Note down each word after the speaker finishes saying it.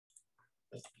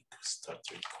Let me start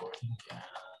recording,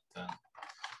 and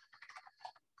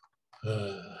then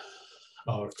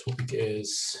our topic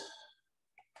is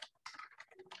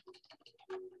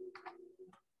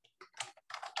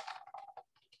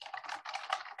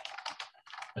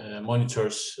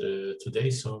monitors today.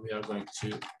 So we are going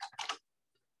to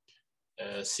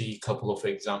see a couple of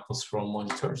examples from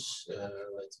monitors.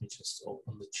 Let me just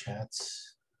open the chat.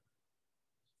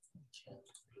 I can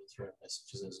read your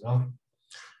messages as well.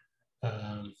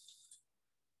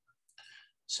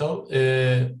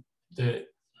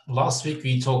 Last week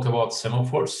we talked about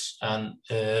semaphores, and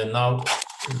now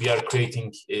we are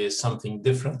creating something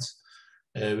different,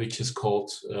 which is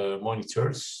called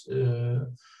monitors.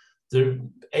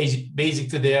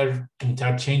 Basically, they are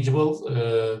interchangeable.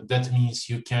 That means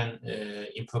you can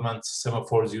implement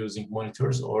semaphores using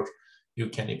monitors, or you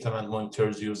can implement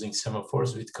monitors using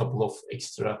semaphores with a couple of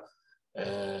extra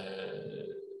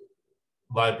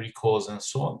library calls and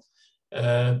so on.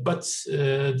 But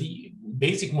the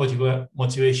basic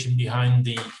motivation behind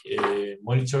the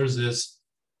monitors is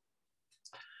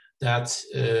that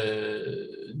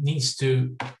needs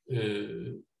to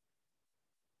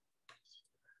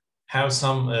have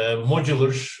some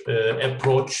modular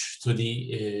approach to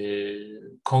the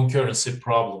concurrency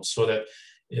problem, so that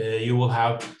you will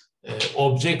have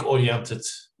object-oriented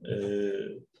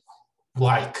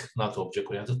not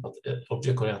object-oriented, but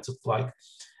object-oriented like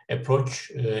approach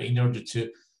in order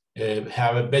to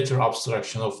have a better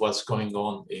abstraction of what's going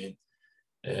on in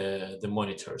the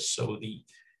monitors. So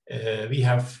we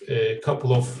have a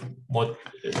couple of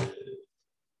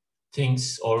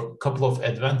things or a couple of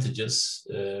advantages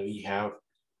we have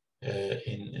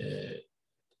in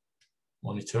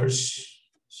monitors.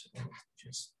 So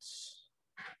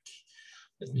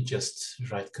let me just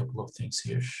write a couple of things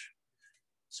here.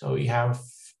 So we have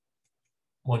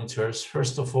monitors.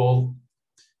 First of all,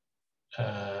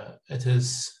 it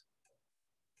is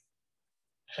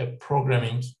a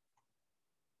programming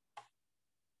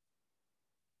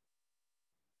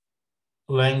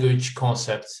language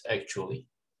concept, actually.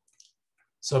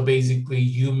 So basically,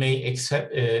 you may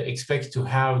expect to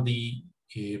have the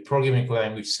programming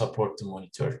language support the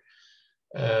monitor.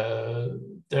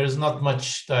 There's not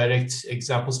much direct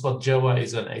examples, but Java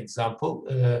is an example.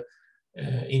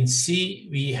 In C,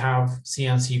 we have C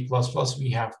and C++, we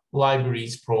have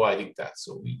libraries providing that.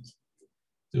 So we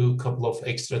do a couple of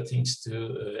extra things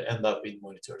to end up in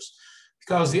monitors.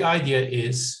 Because the idea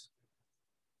is,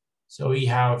 so we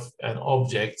have an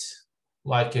object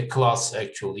like a class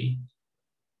actually,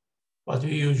 but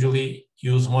we usually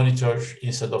use monitor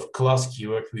instead of class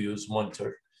keyword, we use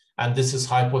monitor. And this is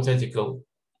hypothetical.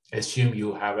 Assume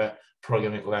you have a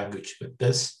programming language with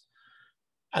this.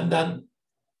 And then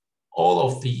all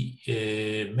of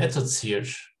the methods here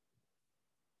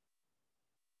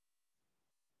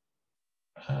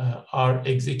are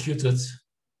executed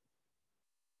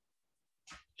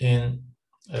in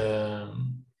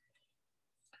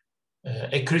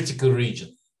a critical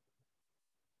region,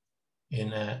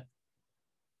 in a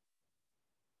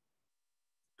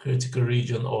critical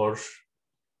region or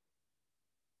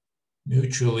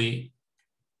mutually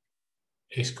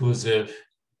exclusive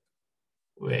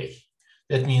way.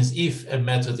 That means if a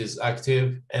method is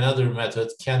active, another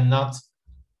method cannot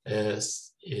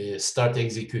start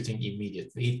executing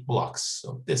immediately. It blocks.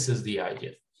 So this is the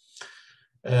idea.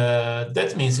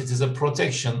 That means it is a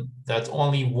protection that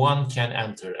only one can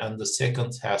enter and the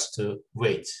second has to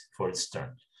wait for its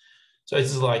turn. So it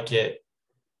is like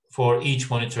for each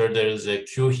monitor, there is a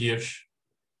queue here.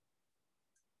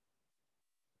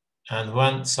 And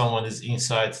when someone is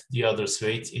inside, the others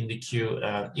wait in the queue.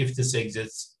 And if this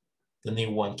exits, the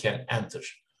new one can enter.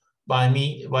 By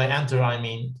enter, I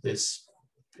mean this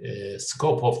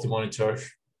scope of the monitor.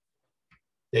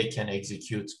 They can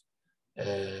execute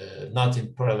not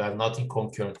in parallel, not in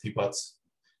concurrently, but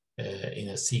in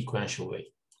a sequential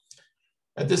way.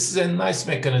 And this is a nice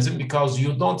mechanism because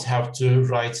you don't have to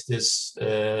write this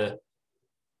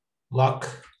lock,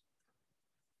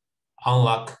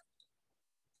 unlock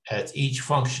at each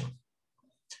function.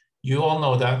 You all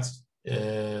know that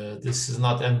this is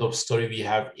not end of story. We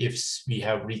have ifs, we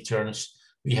have returns,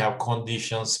 we have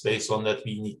conditions. Based on that,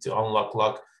 we need to unlock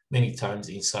lock many times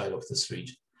inside of this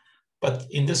region. But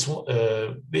in this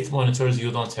with monitors,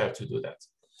 you don't have to do that.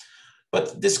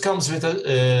 But this comes with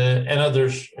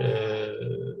another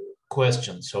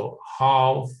question. So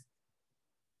how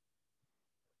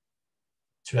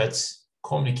threads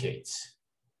communicate?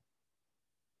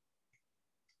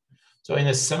 So in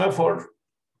a semaphore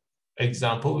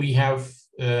example, we have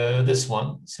this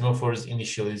one. Semaphore is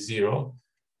initially 0.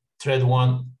 Thread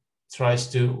 1 tries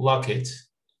to lock it,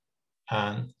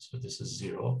 and so this is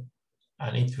 0,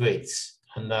 and it waits.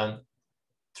 And then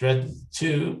thread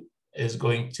 2 is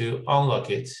going to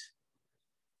unlock it,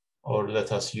 or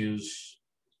let us use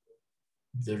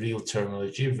the real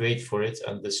terminology, wait for it,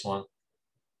 and this one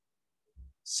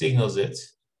signals it.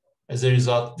 As a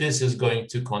result, this is going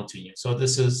to continue. So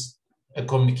this is a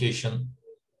communication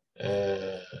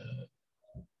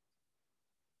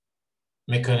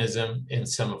mechanism in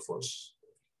semaphores.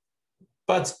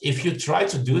 But if you try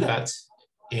to do that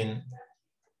in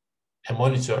a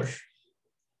monitor,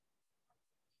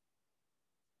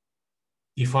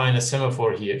 define a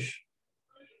semaphore here,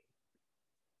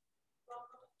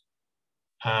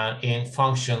 and in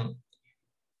function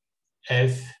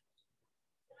f,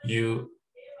 you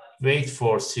wait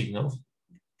for signal,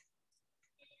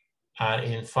 and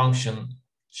in function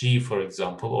g, for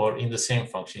example, or in the same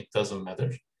function, it doesn't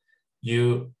matter,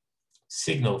 you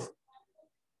signal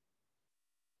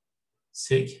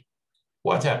sig,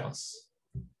 what happens?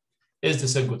 Is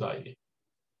this a good idea?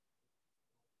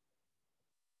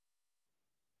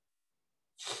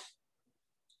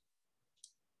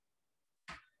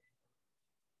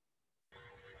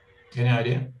 Any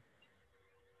idea?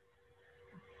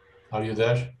 Are you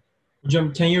there?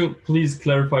 Hocam, can you please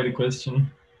clarify the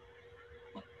question?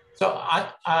 So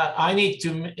I need to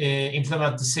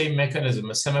implement the same mechanism.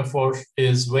 A semaphore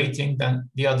is waiting, then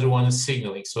the other one is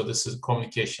signaling. So this is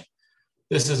communication.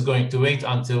 This is going to wait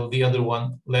until the other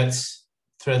one lets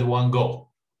thread 1 go.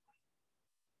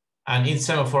 And in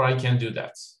semaphore, I can do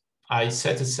that. I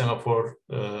set a semaphore,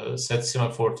 set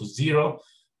semaphore to 0,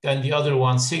 then the other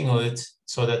one signal it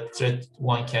so that thread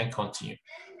 1 can continue.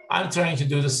 I'm trying to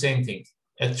do the same thing.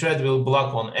 A thread will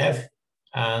block on F,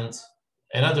 and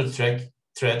another thread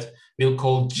will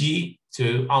call G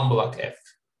to unblock F.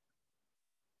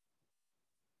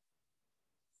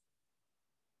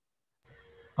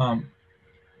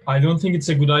 I don't think it's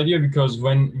a good idea, because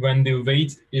when the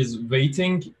wait is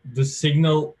waiting, the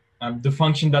signal, the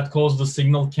function that calls the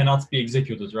signal cannot be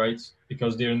executed, right?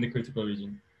 Because they're in the critical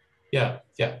region. Yeah,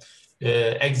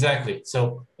 exactly.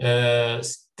 So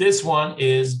this one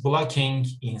is blocking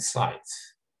inside.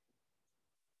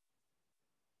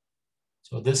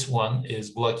 So this one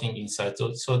is blocking inside. So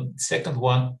the second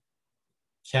one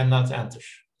cannot enter.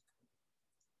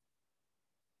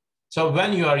 So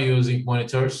when you are using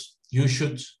monitors, you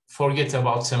should forget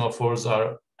about semaphores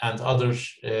and other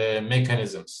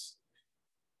mechanisms.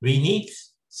 We need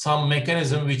some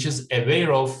mechanism which is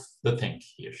aware of the thing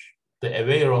here,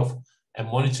 aware of a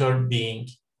monitor being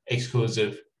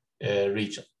exclusive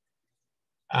region.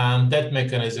 And that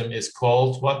mechanism is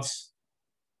called what?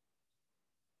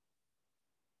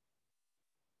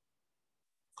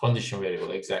 Condition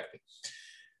variable, exactly.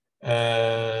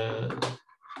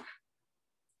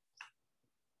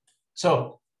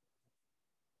 So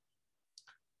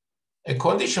a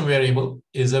condition variable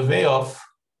is a way of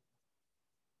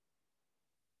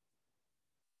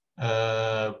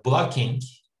blocking.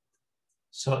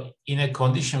 So in a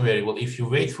condition variable, if you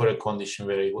wait for a condition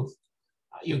variable,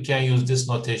 you can use this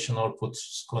notation or put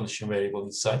condition variable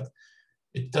inside.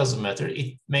 It doesn't matter.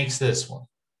 It makes this one.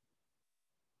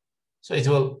 So it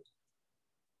will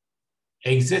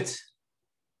exit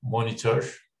monitor,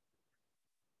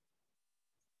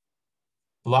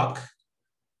 block,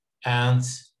 and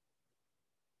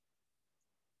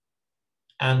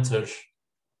enter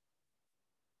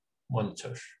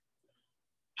monitor.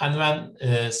 And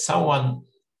when someone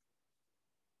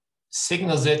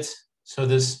signals it, so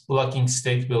this blocking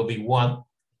state will be 1,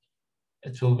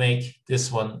 it will make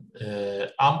this one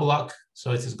unblock,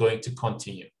 so it is going to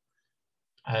continue.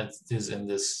 And it is in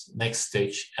this next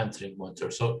stage, entering monitor.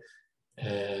 So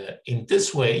in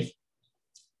this way,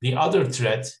 the other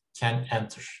thread can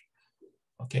enter.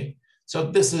 Okay,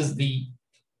 so this is the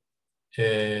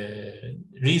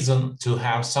reason to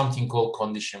have something called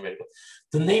condition variable.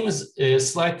 The name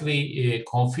is slightly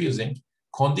confusing.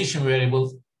 Condition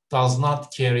variable does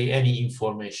not carry any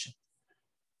information.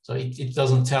 So it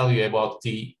doesn't tell you about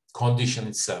the condition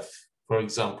itself. For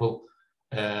example,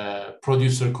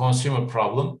 producer-consumer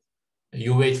problem,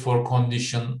 you wait for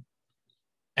condition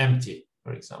empty,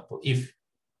 for example. If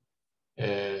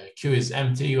Q is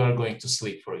empty, you are going to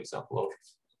sleep, for example, or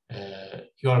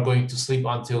you are going to sleep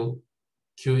until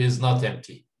Q is not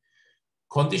empty.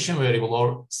 Condition variable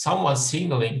or someone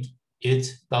signaling it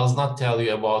does not tell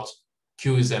you about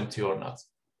Q is empty or not.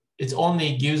 It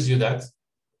only gives you that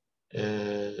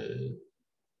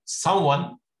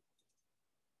someone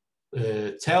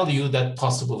tell you that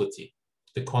possibility,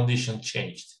 the condition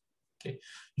changed. Okay,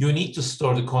 you need to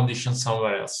store the condition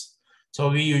somewhere else. So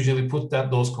we usually put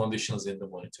those conditions in the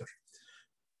monitor.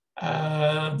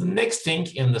 The next thing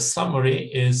in the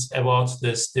summary is about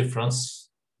this difference.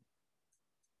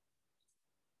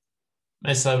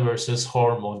 MESA versus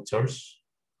Hoare monitors.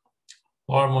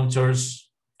 Hoare monitors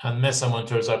and MESA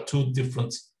monitors are two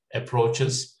different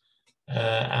approaches,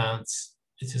 and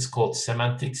it is called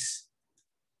semantics.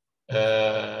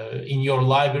 In your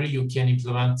library, you can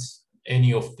implement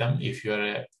any of them if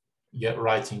you're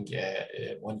writing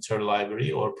a monitor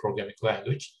library or programming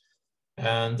language.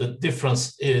 And the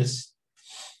difference is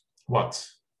what?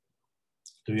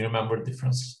 Do you remember the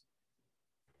difference?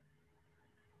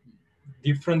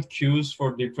 Different queues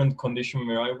for different condition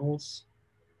variables.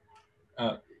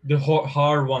 The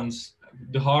Hoare one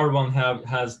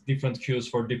has different queues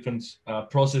for different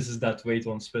processes that wait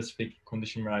on specific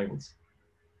condition variables.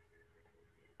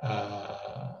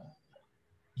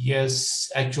 Yes,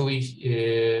 actually,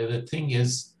 the thing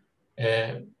is,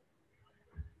 there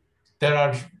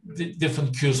are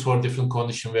different queues for different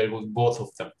condition variables, both of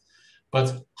them.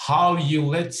 But how you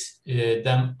let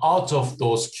them out of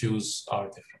those queues are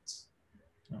different.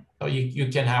 So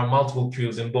you can have multiple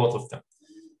queues in both of them.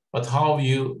 But how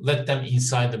you let them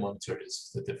inside the monitor is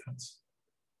the difference.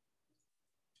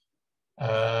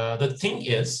 The thing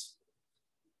is,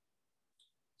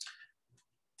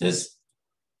 this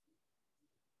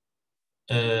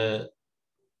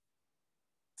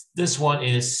one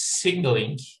is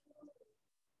signaling,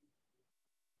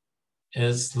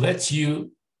 is lets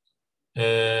you,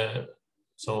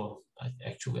 so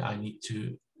actually I need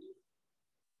to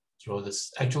draw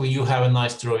this. Actually, you have a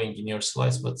nice drawing in your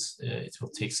slides, but it will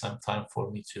take some time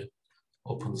for me to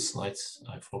open the slides.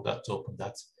 I forgot to open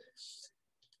that.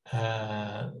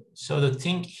 So the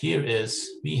thing here is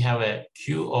we have a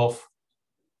queue of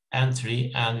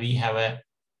entry and we have a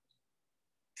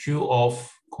queue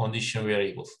of condition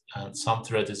variables, and some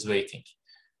thread is waiting.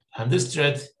 And this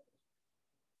thread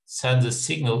sends a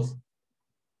signal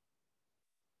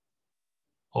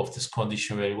of this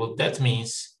condition variable. That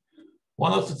means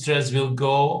one of the threads will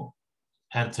go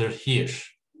enter here,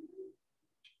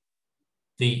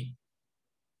 the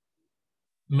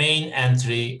main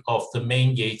entry of the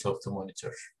main gate of the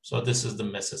monitor. So this is the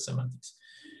MESA semantics.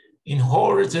 In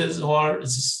Hoare, it is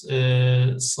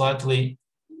slightly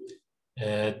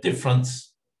different.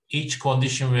 Each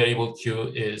condition variable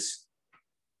queue is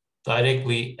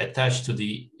directly attached to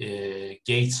the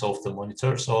gates of the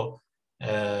monitor. So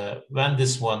when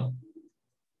this one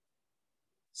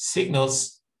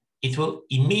signals, it will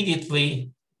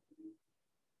immediately,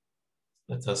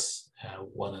 let us have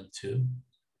 1 and 2.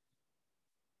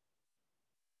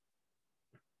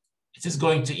 It is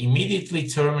going to immediately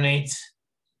terminate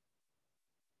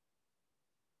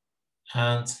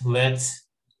and let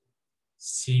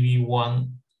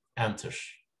CV1 enter.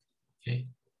 Okay.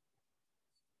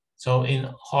 So in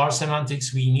Hoare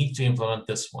semantics, we need to implement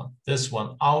this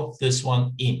one out, this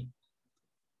one in.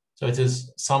 So it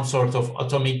is some sort of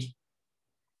atomic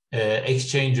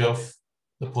exchange of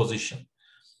the position.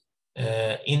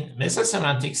 In MESA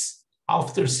semantics,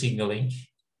 after signaling,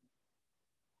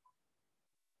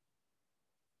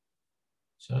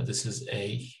 so this is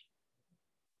A,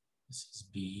 this is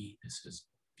B, this is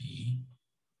B.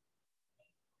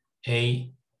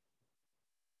 A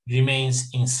remains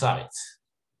inside.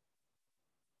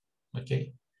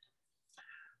 Okay.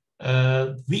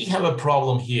 We have a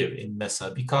problem here in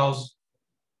MESA because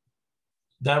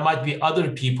there might be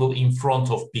other people in front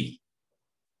of B.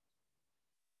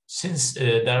 Since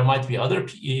there might be other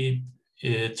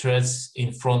threads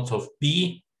in front of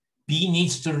B, B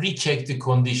needs to recheck the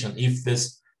condition. If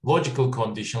this logical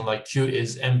condition like Q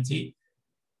is empty,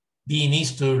 B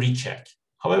needs to recheck.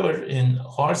 However, in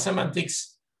Hoare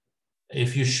semantics,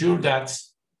 if you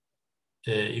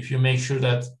make sure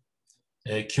that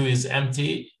Q is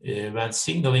empty when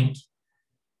signaling,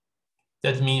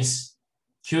 that means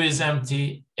Q is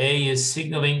empty, A is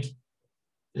signaling,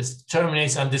 this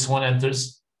terminates and this one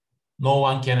enters. No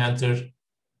one can enter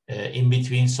in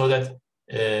between, so that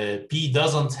B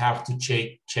doesn't have to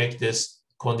check this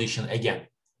condition again.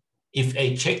 If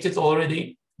A checked it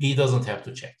already, B doesn't have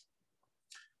to check.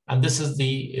 And this is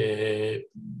the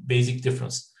basic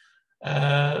difference.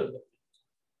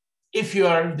 If you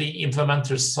are the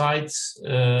implementer side,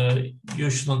 you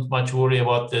shouldn't much worry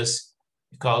about this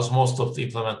because most of the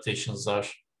implementations are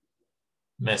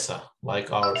MESA,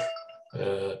 like our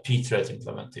pthread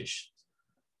implementation.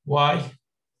 Why?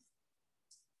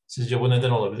 Sizce bu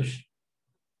neden olabilir?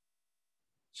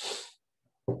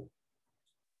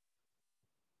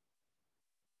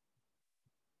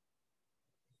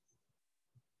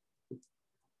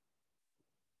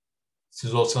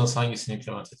 Siz olsanız hangisini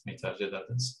implement etmeyi tercih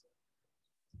ederdiniz?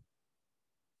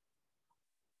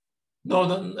 No,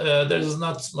 then, there is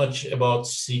not much about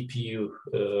CPU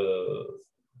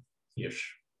here.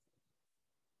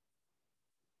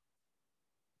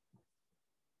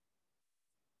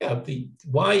 Yeah,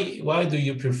 why do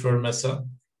you prefer Mesa?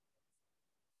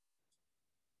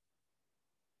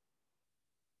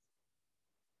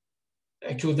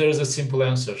 Actually, there is a simple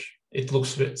answer. It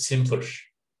looks simpler.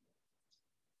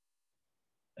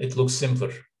 It looks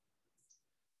simpler.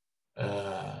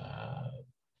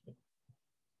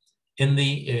 In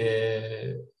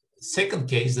the second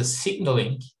case, the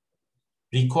signaling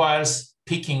requires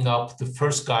picking up the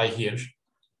first guy here,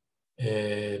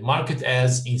 mark it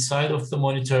as inside of the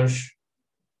monitor,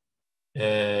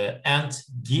 and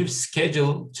give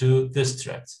schedule to this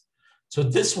thread. So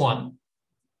this one,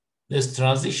 this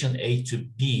transition A to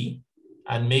B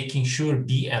and making sure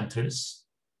B enters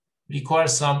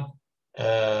requires some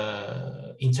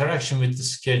interaction with the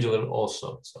scheduler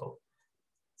also. So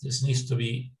this needs to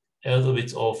be a little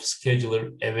bit of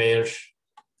scheduler aware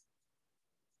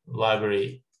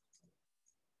library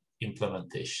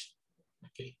implementation.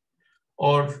 Okay.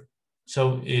 Or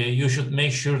so you should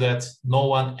make sure that no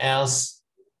one else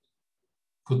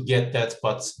could get that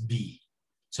but B.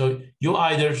 So you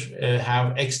either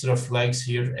have extra flags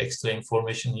here, extra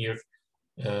information here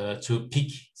to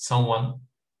pick someone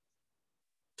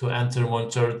to enter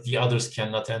monitor, the others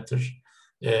cannot enter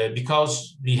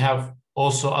because we have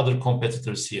also other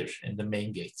competitors here in the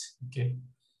main gate. Okay,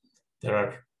 there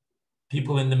are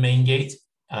people in the main gate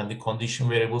and the condition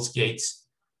variables gates.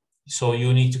 So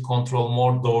you need to control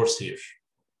more doors here.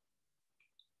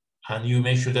 And you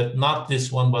make sure that not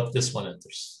this one, but this one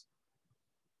enters.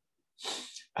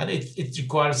 And it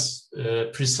requires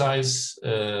precise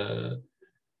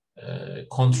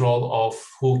control of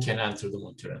who can enter the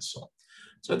monitor and so on.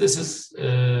 So this is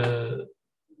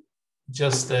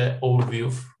just an overview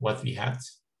of what we had.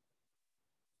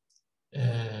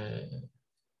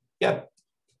 Yeah.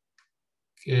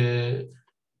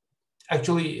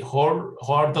 Actually,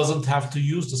 HOR doesn't have to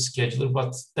use the scheduler,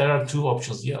 but there are two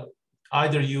options. Yeah,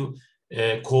 either you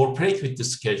cooperate with the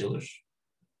scheduler,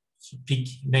 so pick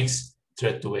next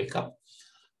thread to wake up,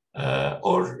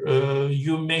 or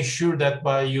you make sure that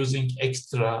by using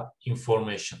extra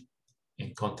information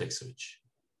in context switch.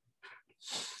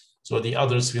 So the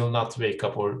others will not wake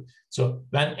up, or so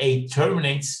when A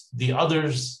terminates, the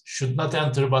others should not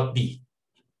enter but B.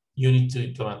 You need to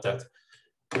implement that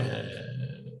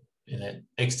in an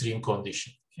extreme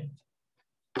condition.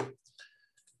 Okay.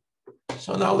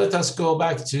 So now let us go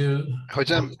back to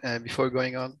Hocam, before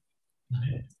going on,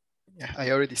 yeah,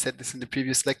 I already said this in the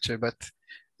previous lecture, but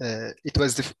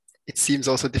it seems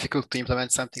also difficult to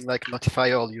implement something like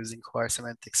notify all using HOR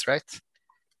semantics, right?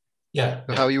 Yeah.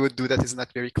 So how you would do that is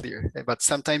not very clear, but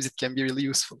sometimes it can be really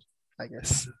useful, I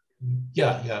guess.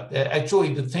 Yeah.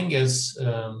 Actually, the thing is,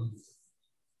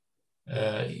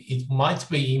 it might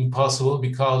be impossible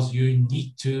because you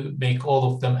need to make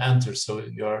all of them enter. So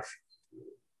you're.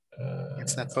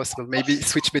 It's not possible. Maybe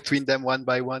switch between them one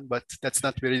by one, but that's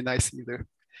not very nice either.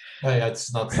 Yeah,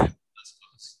 it's not.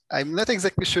 I'm not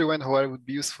exactly sure when HOR would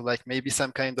be useful. Like maybe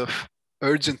some kind of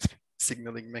urgent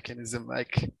signaling mechanism.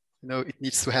 Like, you know, it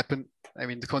needs to happen. I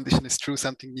mean, the condition is true.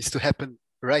 Something needs to happen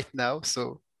right now.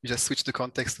 So you just switch the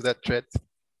context to that thread.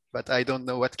 But I don't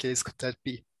know what case could that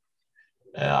be.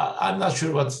 I'm not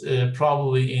sure, but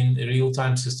probably in a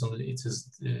real-time system,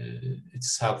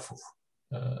 it's helpful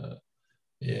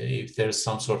if there's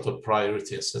some sort of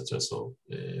priority, etc. So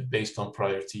based on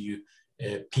priority, you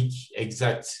pick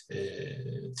exact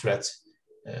thread.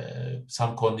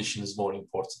 Some condition is more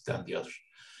important than the other.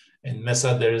 In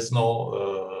Mesa, there is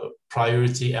no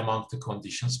priority among the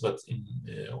conditions, but in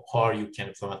HOR, you can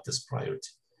implement this priority.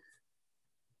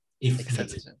 If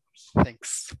needed.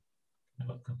 Thanks. You're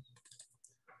welcome.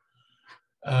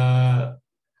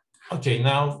 Okay,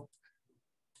 now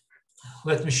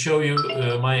let me show you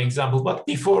my example. But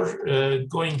before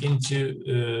going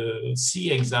into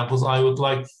C examples, I would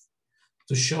like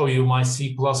to show you my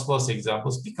C++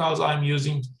 examples because I'm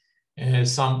using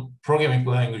some programming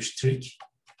language trick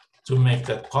to make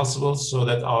that possible so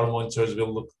that our monitors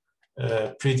will look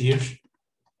prettier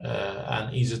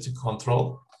and easy to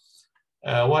control.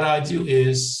 What I do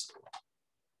is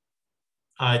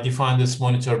I define this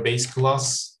monitor base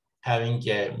class having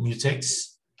a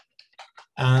mutex,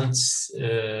 and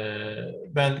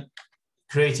when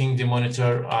creating the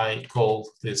monitor, I call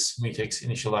this mutex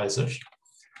initializer,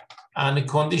 and the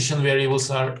condition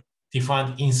variables are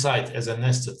defined inside as a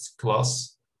nested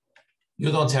class.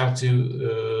 You don't have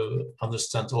to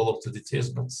understand all of the details,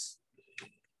 but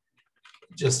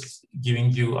just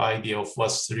giving you idea of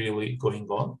what's really going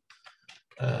on.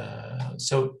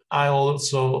 So I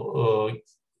also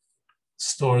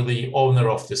store the owner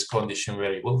of this condition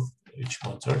variable, each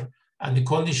monitor, and the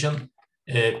condition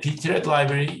pthread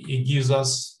library, it gives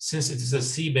us, since it is a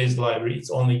C-based library, it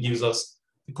only gives us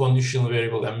the conditional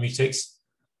variable and mutex.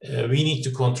 We need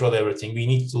to control everything. We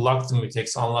need to lock the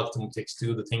mutex, unlock the mutex,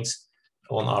 do the things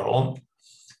on our own.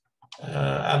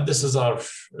 And this is our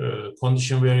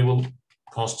condition variable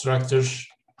constructor,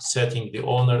 setting the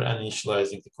owner and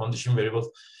initializing the condition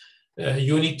variable.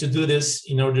 You need to do this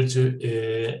in order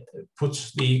to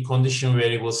put the condition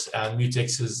variables and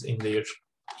mutexes in their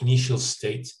initial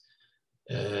state,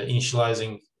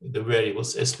 initializing the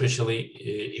variables, especially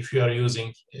if you are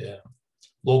using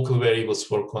local variables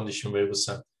for condition variables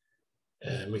and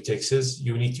mutexes.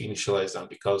 You need to initialize them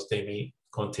because they may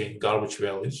contain garbage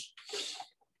values.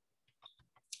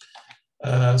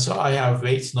 So I have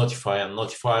wait, notify, and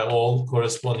notify all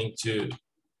corresponding to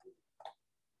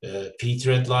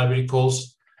pthread library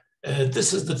calls.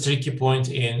 This is the tricky point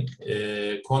in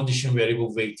condition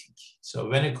variable waiting. So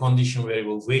when a condition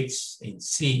variable waits in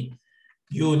C,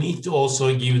 you need to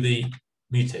also give the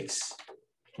mutex.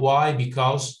 Why?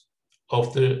 Because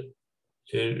of the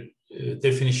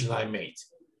definition I made.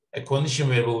 A condition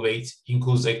variable wait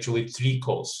includes actually 3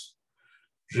 calls: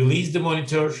 release the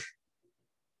monitor,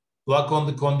 lock on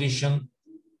the condition,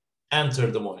 enter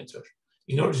the monitor.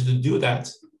 In order to do that,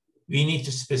 we need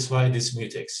to specify this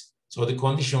mutex. So the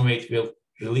condition wait will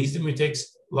release the mutex,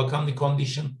 lock on the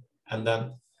condition, and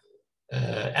then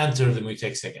enter the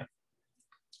mutex again.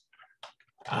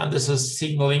 And this is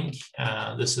signaling,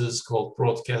 and this is called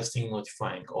broadcasting,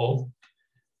 notifying all.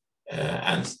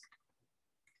 And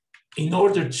in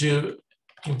order to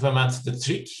implement the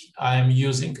trick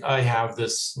I have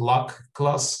this lock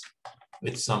class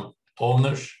with some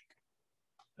owner.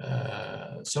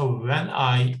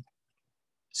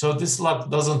 So this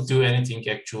lock doesn't do anything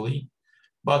actually,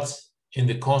 but in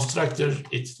the constructor,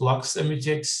 it locks the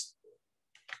mutex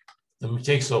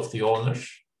of the owner,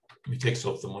 mutex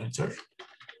of the monitor.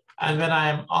 And when I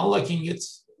am unlocking it,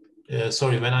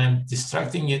 when I'm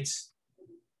distracting it,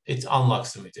 it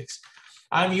unlocks the mutex.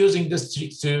 I'm using this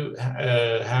trick to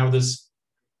have this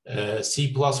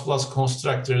C++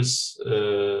 constructors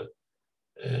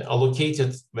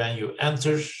allocated when you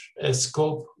enter a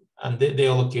scope, and they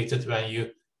allocated when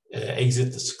you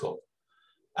exit the scope.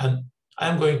 And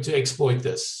I'm going to exploit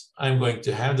this. I'm going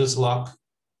to have this lock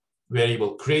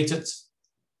variable created.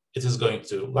 It is going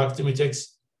to lock the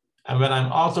mutex. And when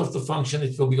I'm out of the function,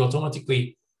 it will be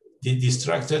automatically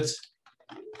distracted,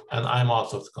 and I'm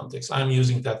out of the context. I'm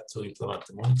using that to implement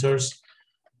the monitors.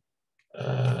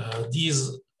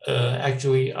 These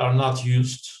actually are not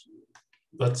used,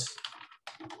 but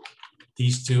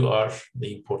these two are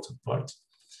the important part.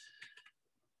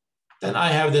 Then I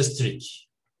have this trick.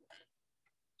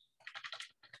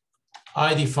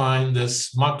 I define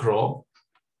this macro,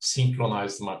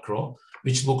 synchronized macro,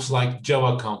 which looks like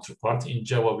Java counterpart. In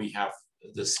Java, we have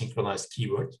the synchronized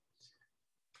keyword.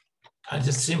 I'm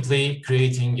just simply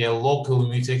creating a local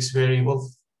mutex variable,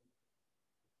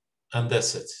 and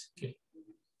that's it. Okay.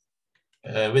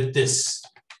 With this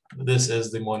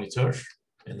is the monitor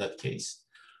in that case.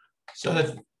 So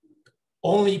that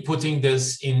only putting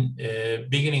this in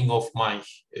beginning of my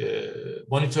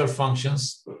monitor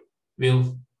functions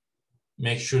will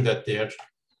make sure that they are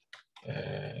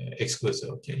exclusive,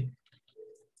 okay?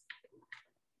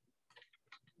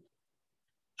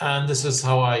 And this is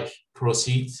how I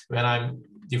proceed. When I'm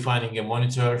defining a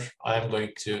monitor, I am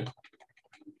going to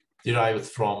derive it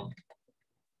from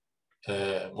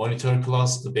monitor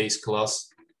class, the base class.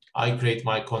 I create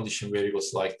my condition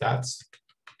variables like that.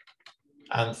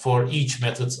 And for each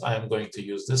method, I am going to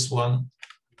use this one.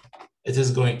 It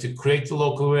is going to create the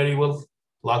local variable,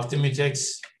 lock the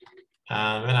mutex,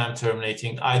 and when I'm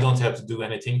terminating, I don't have to do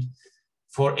anything.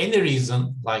 For any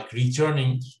reason, like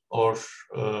returning or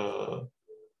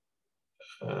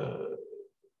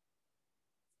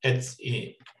at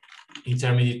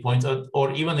intermediate point,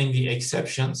 or even in the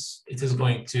exceptions, it is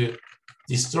going to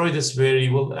destroy this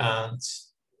variable and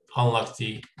unlock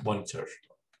the monitor.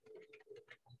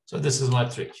 So this is my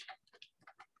trick.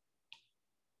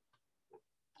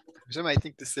 I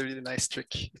think this is a really nice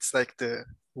trick. It's like the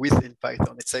with in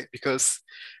Python. It's like, because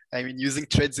I mean, using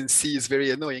threads in C is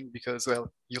very annoying because,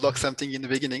 well, you lock something in the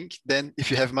beginning, then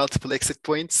if you have multiple exit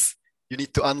points, you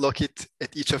need to unlock it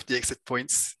at each of the exit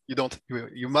points.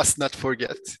 You must not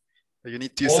forget. You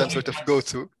need to use some sort of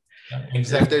go-to.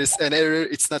 Exactly. If there is an error,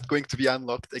 it's not going to be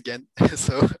unlocked again.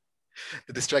 So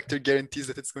the distractor guarantees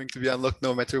that it's going to be unlocked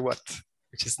no matter what,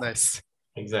 which is nice.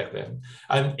 Exactly.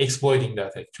 I'm exploiting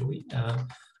that actually.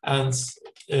 And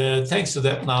thanks to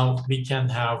that, now we can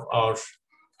have our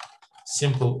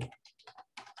simple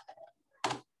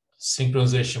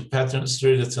synchronization patterns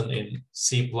written in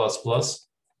C++.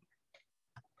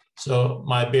 So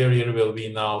my barrier will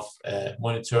be now a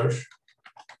monitor,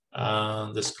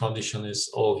 and this condition is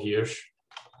all here.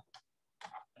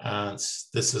 And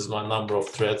this is my number of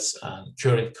threads and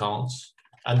current count.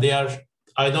 And they are,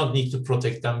 I don't need to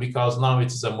protect them because now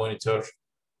it is a monitor.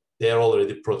 They are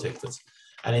already protected.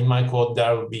 And in my code,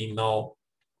 there will be no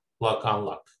lock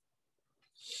unlock.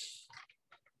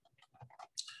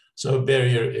 So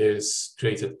barrier is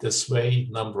created this way.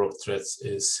 Number of threads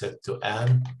is set to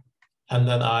n. And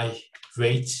then I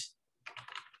wait,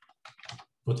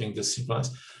 putting this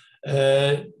synchronized.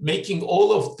 Making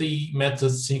all of the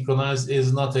methods synchronized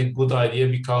is not a good idea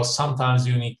because sometimes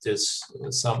you need this.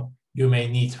 You may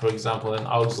need, for example, an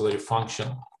auxiliary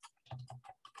function.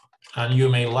 And you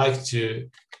may like to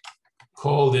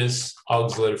call this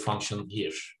auxiliary function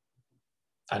here.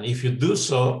 And if you do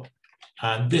so,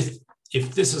 and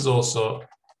if this is also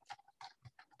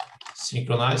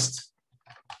synchronized,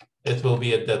 it will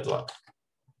be a deadlock.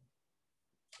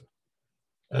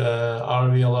 Are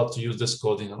we allowed to use this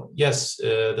code? Yes,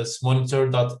 this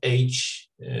monitor.h,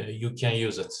 you can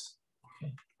use it.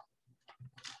 Okay.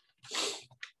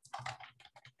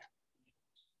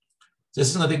 This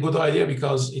is not a good idea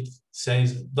because it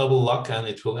says double lock and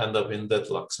it will end up in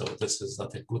deadlock. So this is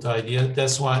not a good idea.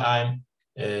 That's why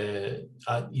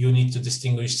you need to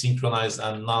distinguish synchronized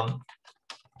and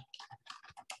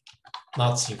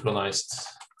not synchronized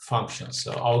functions.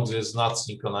 So aux is not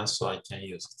synchronized, so I can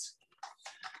use it.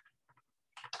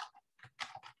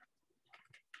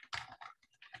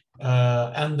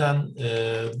 And then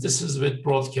this is with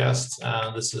broadcast,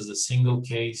 and this is a single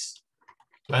case.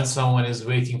 When someone is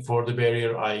waiting for the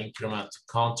barrier, I increment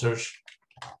counter.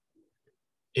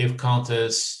 If count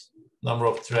is number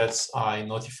of threads, I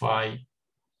notify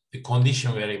the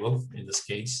condition variable in this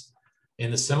case.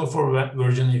 In the semaphore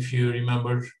version, if you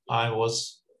remember, I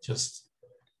was just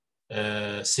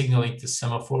signaling the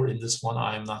semaphore. In this one,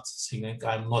 I am not signaling,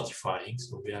 I'm notifying.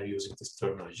 So we are using this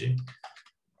terminology.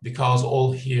 Because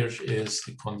all here is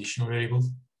the condition variable.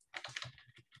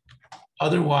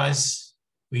 Otherwise,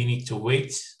 we need to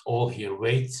wait, all here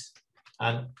wait,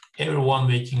 and everyone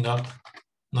waking up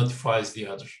notifies the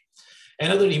other.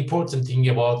 Another important thing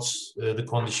about the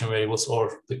condition variables,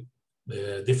 or the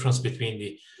difference between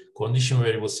the condition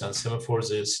variables and semaphores,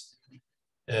 is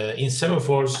in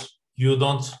semaphores, you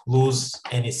don't lose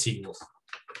any signal.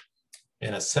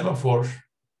 In a semaphore,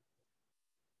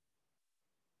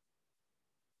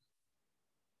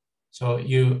 so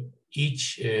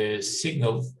each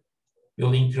signal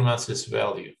will increment this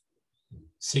value.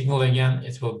 Signal again,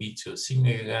 it will be 2.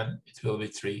 Signal again, it will be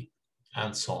 3,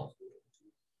 and so on.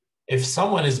 If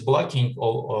someone is blocking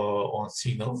on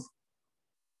signal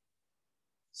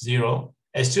 0,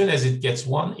 as soon as it gets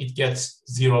 1, it gets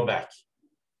 0 back.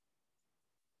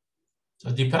 So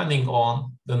depending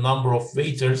on the number of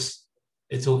waiters,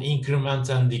 it will increment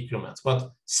and decrement.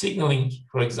 But signaling,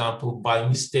 for example, by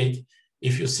mistake,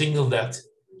 if you signal that,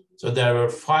 so there were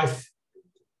 5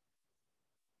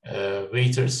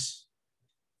 waiters,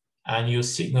 and you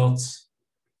signaled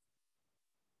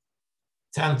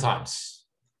 10 times.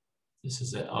 This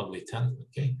is an ugly 10,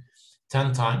 okay?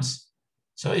 10 times.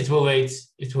 So it will wait,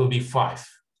 it will be 5.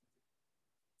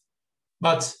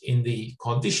 But in the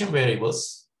condition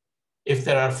variables, if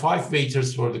there are 5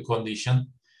 waiters for the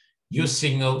condition, you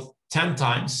signal 10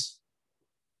 times,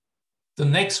 the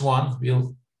next one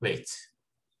will wait.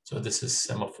 So this is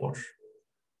semaphore.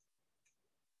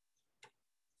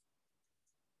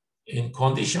 In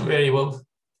condition variable,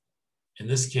 in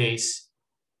this case,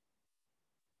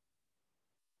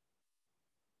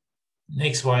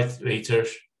 next waiter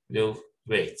will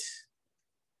wait.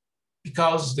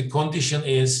 Because the condition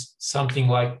is something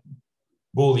like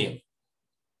Boolean.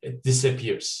 It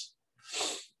disappears.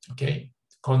 Okay,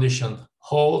 condition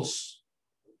holds.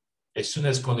 As soon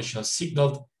as condition is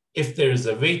signaled, if there is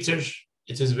a waiter,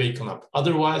 it is waken up.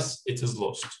 Otherwise, it is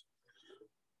lost.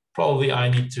 Probably I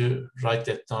need to write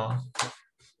that down.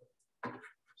 Let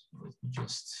me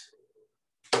just.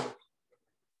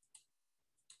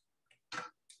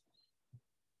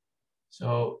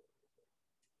 So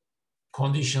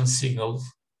condition signal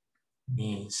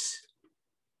means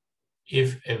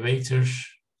if a waiter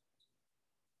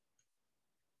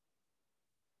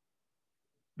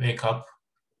wake up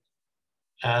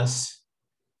as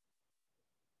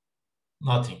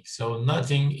nothing. So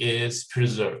nothing is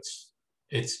preserved.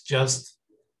 It just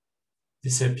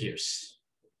disappears.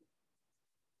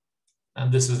 And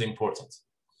this is important.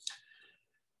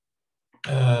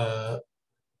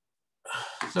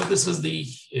 So this is the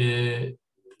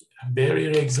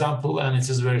barrier example, and it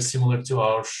is very similar to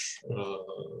our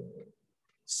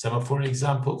semaphore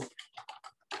example.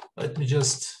 Let me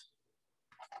just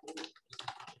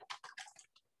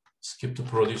skip the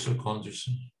producer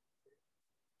condition.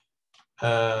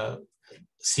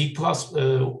 C++,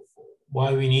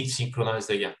 why we need synchronized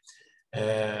again.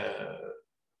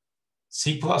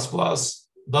 C++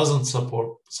 doesn't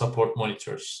support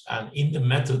monitors, and in the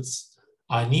methods,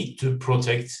 I need to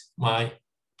protect my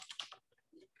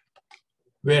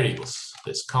variables,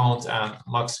 this count and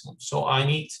maximum. So I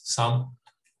need some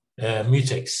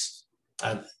mutex,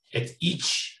 and at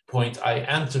each point I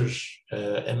enter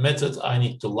a method, I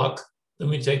need to lock the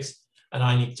mutex, and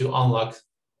I need to unlock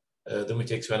the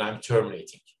mutex when I'm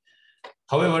terminating.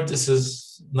 However, this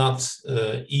is not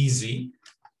easy.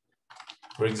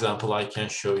 For example, I can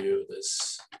show you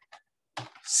this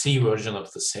C version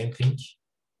of the same thing.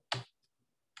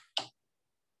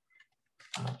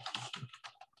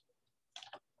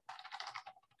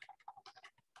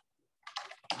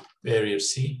 Barrier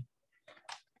C.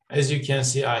 As you can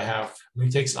see, I have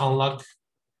mutex unlock,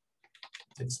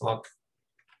 mutex lock,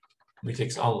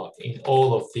 mutex unlock in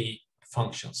all of the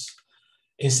functions.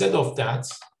 Instead of that,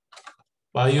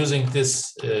 by using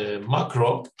this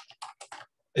macro,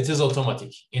 it is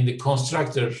automatic. In the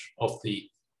constructor of the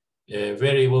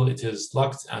variable, it is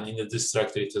locked, and in the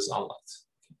destructor, it is unlocked.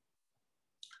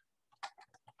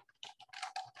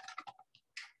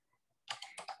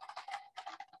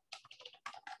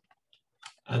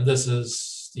 And this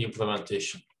is the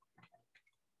implementation.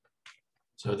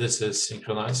 So this is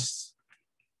synchronized,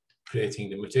 creating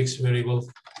the mutex variable,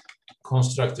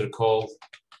 constructor call,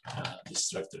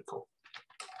 destructor call.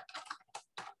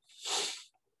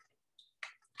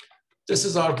 This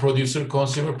is our producer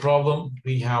consumer problem.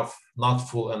 We have not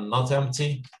full and not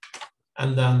empty.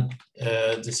 And then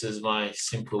this is my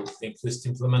simple linked list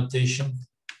implementation.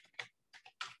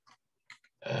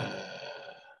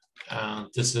 And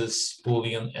this is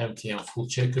Boolean, empty, and full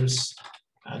checkers.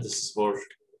 And this is for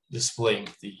displaying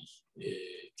the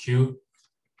queue.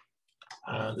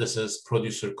 This is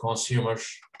producer consumer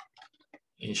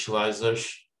initializer.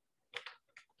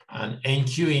 And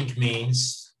enqueuing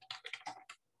means,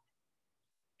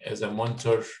 as a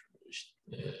monitor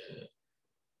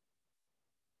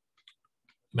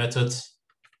method,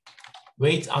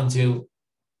 wait until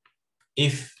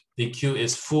if the queue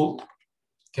is full,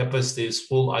 capacity is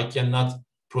full, I cannot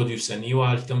produce a new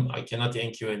item, I cannot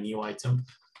enqueue a new item.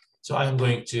 So I'm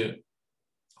going to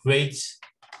wait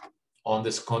on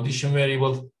this condition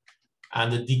variable,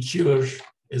 and the dequeuer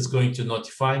is going to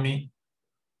notify me,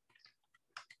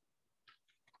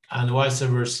 and vice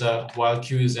versa. While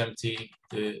queue is empty,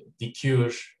 the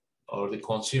dequeuer or the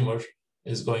consumer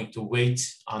is going to wait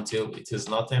until it is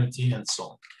not empty, and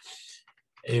so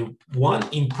on. One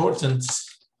important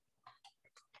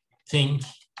thing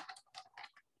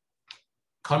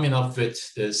coming up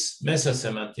with this mesa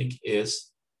semantic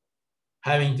is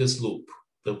having this loop,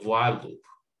 the while loop.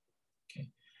 Okay.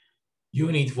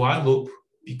 You need while loop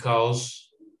because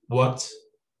what?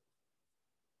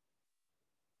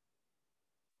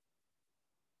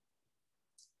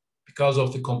 Because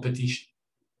of the competition.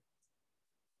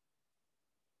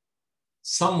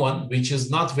 Someone which is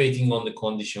not waiting on the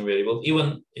condition variable,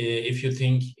 even if you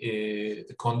think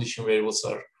the condition variables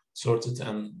are sorted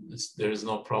and there is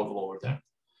no problem over there.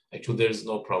 Actually, there is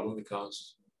no problem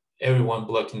because everyone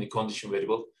blocking the condition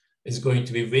variable is going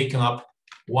to be waken up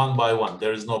one by one.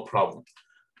 There is no problem.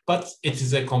 But it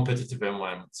is a competitive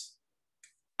environment.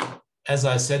 As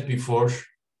I said before,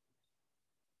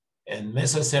 in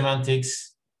mesa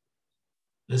semantics,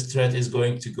 this thread is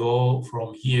going to go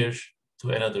from here to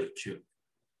another queue.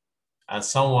 And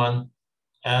someone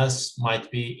else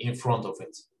might be in front of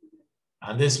it.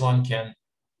 And this one can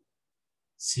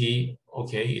see,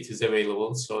 okay, it is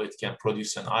available, so it can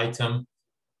produce an item.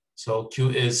 So queue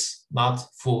is not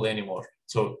full anymore.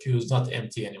 So queue is not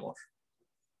empty anymore.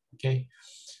 Okay.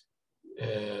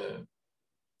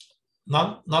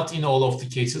 Not in all of the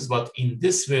cases, but in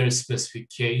this very specific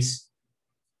case,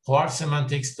 for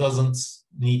semantics doesn't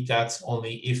need that,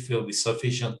 only if will be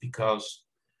sufficient, because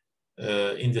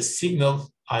in the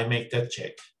signal, I make that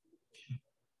check.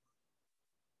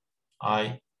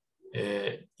 I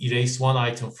erase one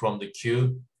item from the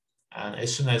queue, and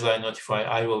as soon as I notify,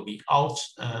 I will be out,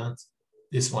 and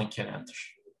this one can enter.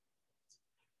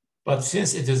 But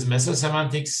since it is mesa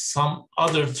semantics, some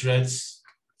other threads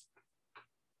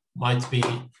might be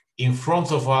in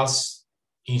front of us,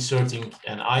 inserting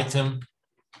an item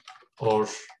or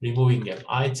removing an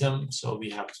item, so we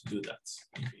have to do that.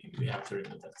 We have to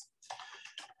remove that.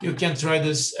 You can try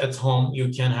this at home. You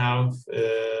can have,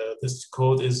 this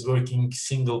code is working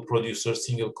single producer,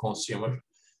 single consumer.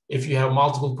 If you have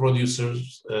multiple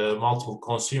producers, multiple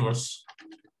consumers,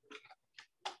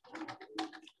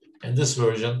 in this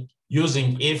version,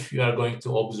 using if, you are going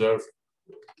to observe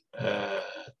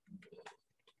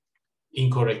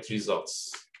incorrect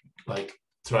results, like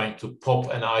trying to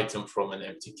pop an item from an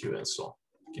empty queue and so on.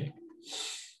 Okay.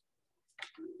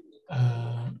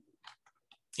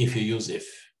 If you use if,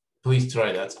 please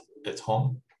try that at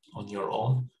home on your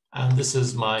own. And this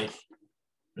is my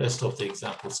rest of the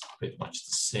examples, pretty much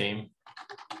the same.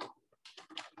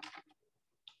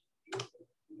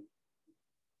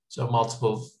 So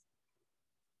multiple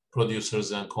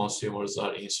producers and consumers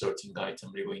are inserting the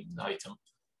item, reviewing the item.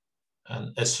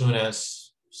 And as soon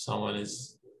as someone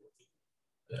is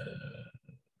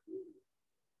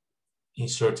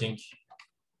inserting,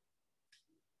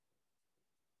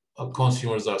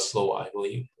 consumers are slow, I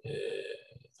believe.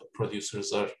 The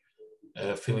producers are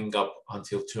filling up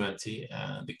until 20,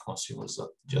 and the consumers are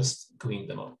just cleaning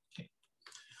them up. Okay.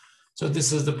 So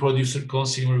this is the producer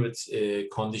consumer with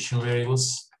condition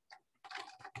variables.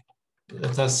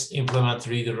 Let us implement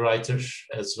reader writer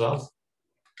as well.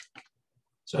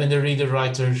 So in the reader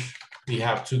writer, we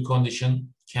have two conditions,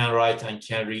 can write and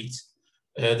can read.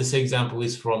 This example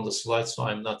is from the slide, so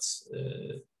I'm not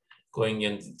going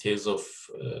in details of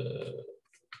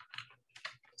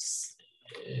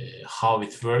how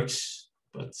it works,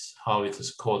 but how it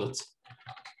is coded.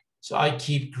 So I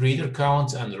keep reader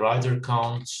count and writer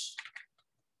count.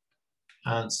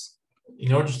 And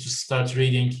in order to start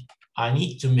reading, I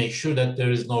need to make sure that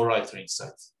there is no writer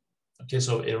inside. Okay,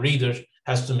 so a reader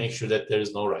has to make sure that there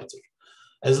is no writer.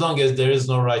 As long as there is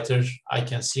no writer, I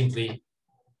can simply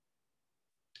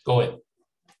go in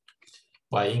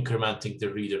by incrementing the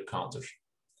reader counter.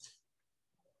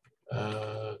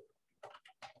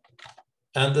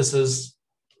 And this is,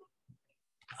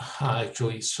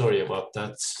 actually, sorry about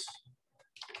that.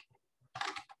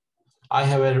 I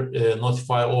have a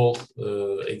notify all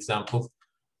example.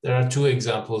 There are two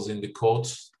examples in the code.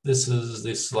 This is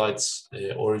the slide's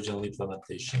original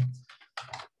implementation.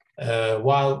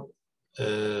 While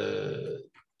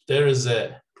there is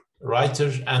a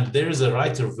writer and there is a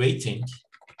writer waiting,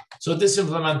 so this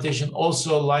implementation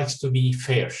also likes to be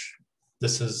fair.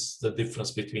 This is the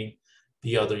difference between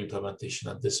the other implementation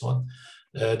and this one.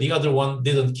 The other one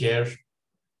didn't care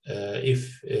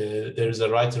if there is a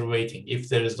writer waiting. If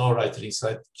there is no writer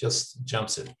inside, just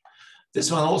jumps in. This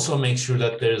one also makes sure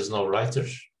that there is no writer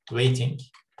waiting.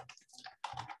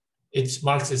 It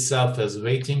marks itself as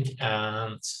waiting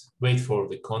and wait for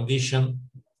the condition,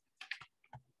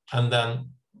 and then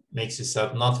makes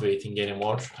itself not waiting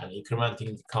anymore and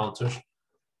incrementing the counter,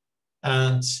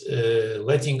 and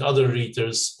letting other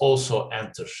readers also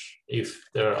enter. If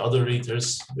there are other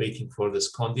readers waiting for this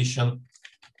condition,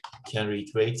 can read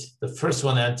wait. The first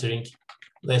one entering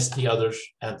lets the others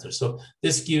enter. So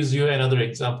this gives you another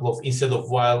example of, instead of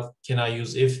while, can I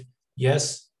use if?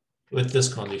 Yes, with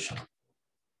this condition.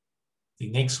 The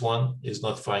next one is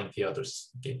notifying the others.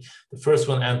 Okay, the first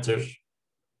one enters,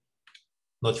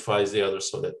 notifies the others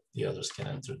so that the others can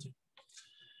enter too.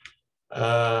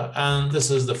 And this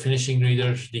is the finishing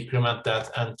reader, decrement that,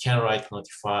 and can write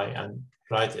notify, and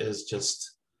write is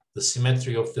just the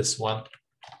symmetry of this one.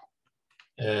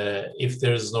 If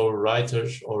there is no writer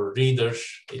or reader,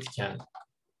 it can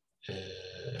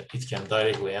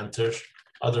directly enter.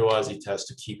 Otherwise, it has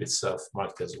to keep itself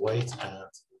marked as wait and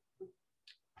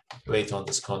wait on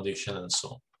this condition and so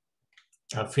on.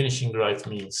 And finishing write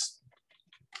means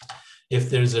if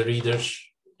there is a reader,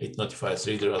 it notifies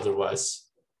reader, otherwise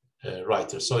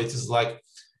writer. So it is like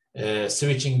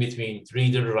switching between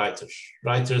reader, writer.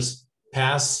 Writers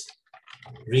pass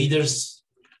readers,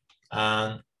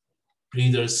 and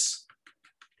readers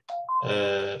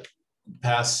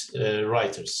pass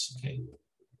writers. Okay.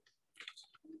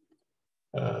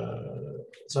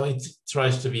 So it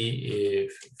tries to be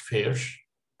fair.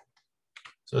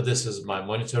 So this is my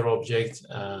monitor object,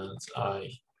 and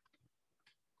I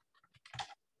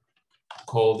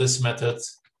call this method.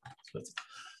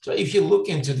 So if you look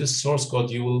into this source code,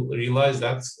 you will realize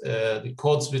that the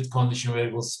codes with condition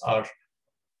variables are,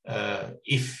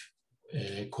 if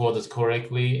coded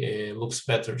correctly, looks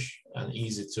better and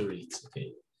easy to read.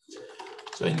 Okay.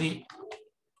 So in the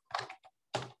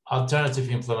alternative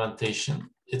implementation,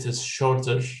 it is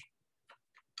shorter,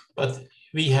 but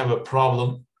we have a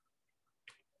problem.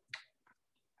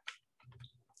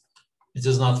 It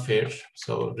is not fair.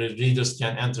 So the readers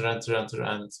can enter,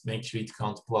 and make read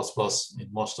count ++ in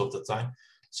most of the time.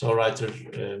 So writer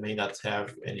may not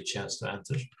have any chance to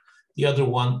enter. The other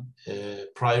one,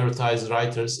 prioritize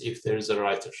writers if there is a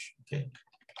writer, okay?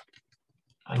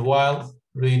 And while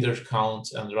reader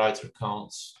count and writer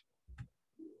counts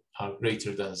are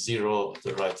greater than 0,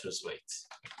 the writer's wait.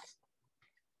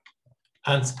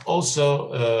 And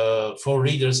also for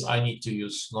readers, I need to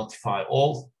use notify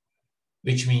all,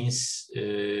 which means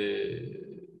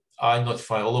I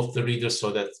notify all of the readers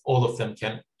so that all of them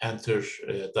can enter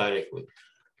directly.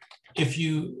 If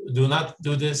you do not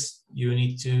do this, you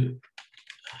need to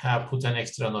put an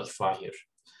extra notify here.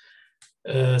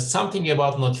 Something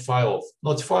about notify all.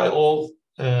 Notify all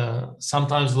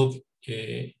sometimes look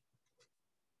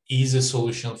easy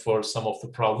solution for some of the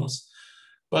problems,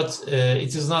 but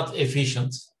it is not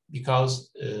efficient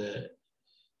because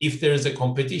if there is a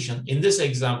competition, in this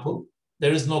example,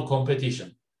 there is no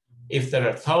competition. If there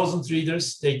are 1,000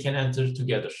 readers, they can enter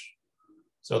together.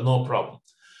 So no problem.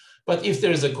 But if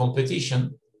there is a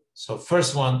competition, so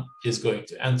first one is going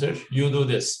to enter, you do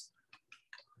this.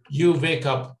 You wake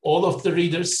up all of the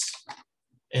readers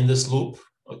in this loop,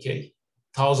 okay?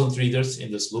 1,000 readers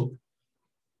in this loop.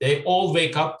 They all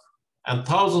wake up and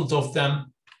thousands of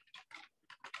them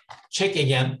check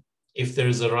again if there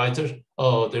is a writer.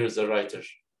 Oh, there is a writer.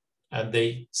 And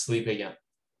they sleep again.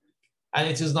 And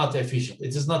it is not efficient.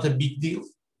 It is not a big deal,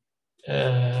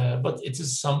 but it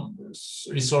is some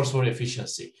resource for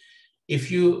efficiency.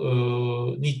 If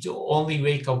you need to only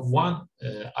wake up one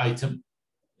item,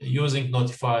 using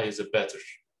notify is a better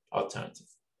alternative.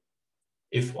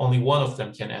 If only one of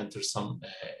them can enter some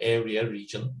area,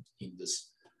 region in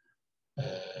this,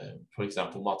 for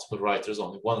example, multiple writers,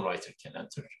 only one writer can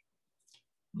enter.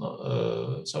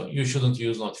 So you shouldn't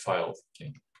use notify all,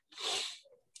 okay?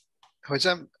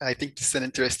 Hocam, I think this is an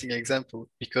interesting example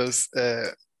because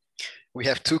we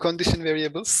have two condition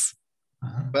variables,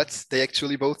 but they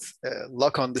actually both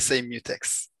lock on the same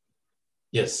mutex.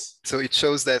 Yes. So it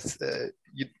shows that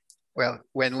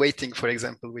when waiting, for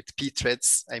example, with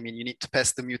pthreads, I mean, you need to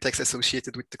pass the mutex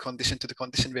associated with the condition to the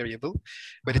condition variable,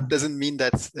 but it doesn't mean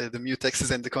that the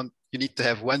mutexes and you need to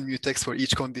have one mutex for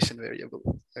each condition variable.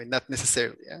 I mean, not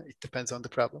necessarily, yeah? It depends on the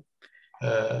problem.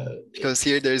 Because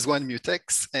here there is one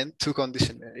mutex and two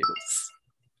condition variables.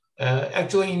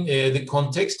 Actually, in the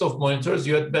context of monitors,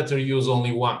 you had better use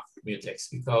only one mutex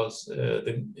because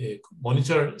the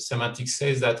monitor semantics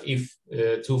says that if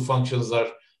two functions are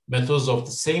methods of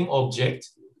the same object,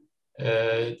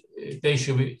 they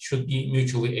should be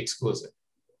mutually exclusive.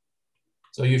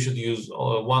 So you should use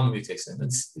one mutex, and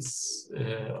it's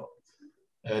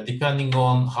depending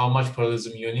on how much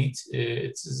parallelism you need.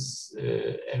 It is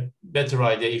a better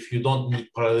idea if you don't need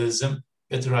parallelism.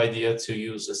 Better idea to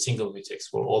use a single mutex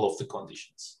for all of the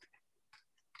conditions.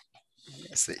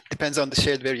 Yes, it depends on the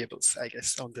shared variables, I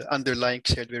guess, on the underlying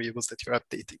shared variables that you're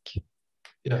updating.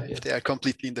 Yeah, if they are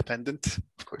completely independent,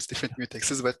 of course, different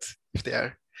mutexes, but if they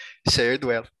are shared,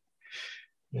 well.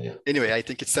 Yeah. Anyway, I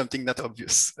think it's something not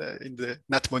obvious in the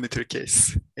not monitor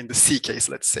case, in the C case,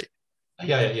 let's say.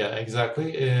 Yeah,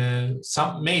 exactly.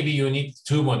 Maybe you need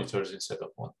two monitors instead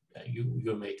of one.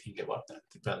 You may think about that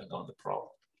depending on the problem.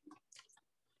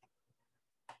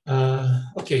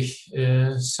 Okay,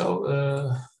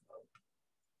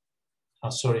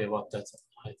 sorry about that.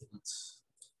 I didn't.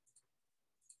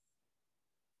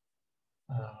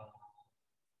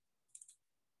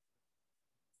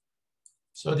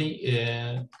 So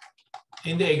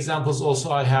in the examples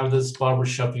also I have this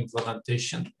barbershop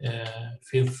implementation.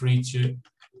 Feel free to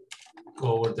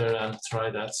go over there and try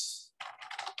that.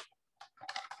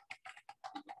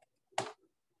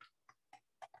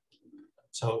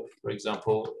 So, for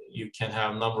example, you can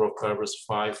have number of barbers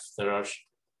 5. There are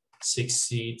 6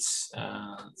 seats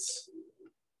and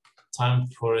time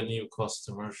for a new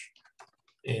customer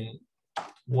in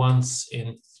 1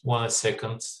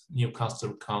 second. New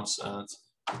customer comes and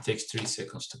it takes 3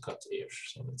 seconds to cut hair.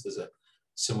 So it is a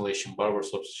simulation,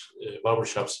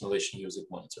 barbershop simulation using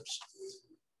monitors.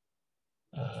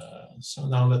 So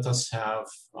now let us have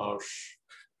our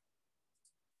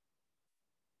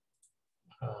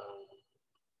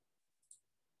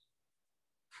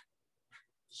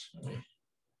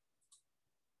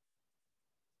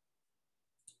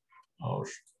our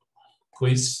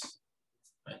quiz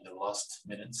in the last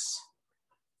minutes.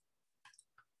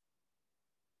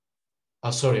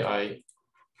 Sorry, I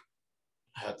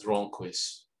had wrong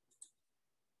quiz.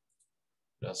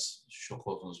 Biraz şok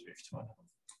oldunuz büyük ihtimalle.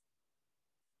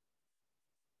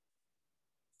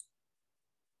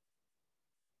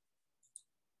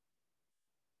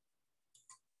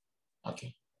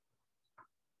 Okay.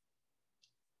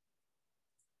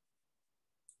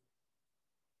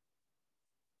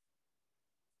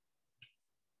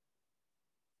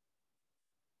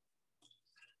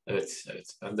 Evet,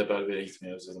 evet. Ben de berbere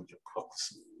gitmeyi özledim. Çok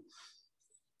haklısın.